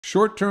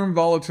Short-term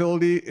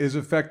volatility is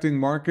affecting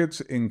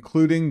markets,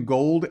 including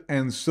gold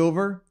and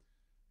silver.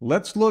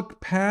 Let's look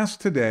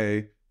past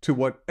today to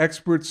what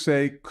experts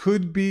say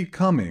could be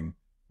coming: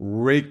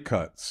 rate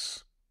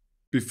cuts.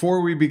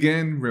 Before we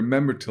begin,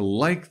 remember to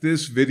like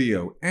this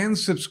video and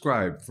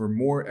subscribe for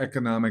more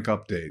economic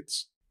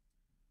updates.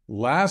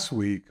 Last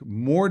week,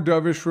 more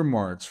dovish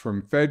remarks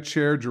from Fed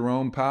Chair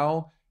Jerome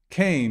Powell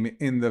came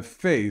in the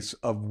face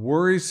of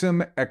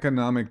worrisome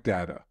economic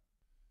data.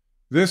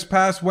 This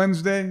past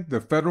Wednesday, the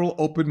Federal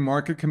Open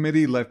Market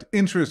Committee left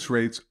interest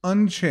rates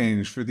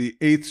unchanged for the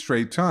 8th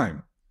straight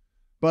time.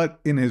 But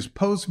in his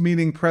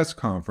post-meeting press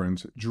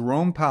conference,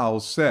 Jerome Powell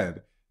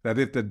said that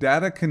if the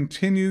data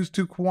continues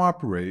to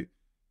cooperate,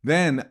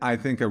 then I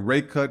think a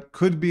rate cut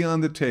could be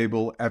on the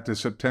table at the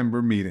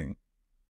September meeting.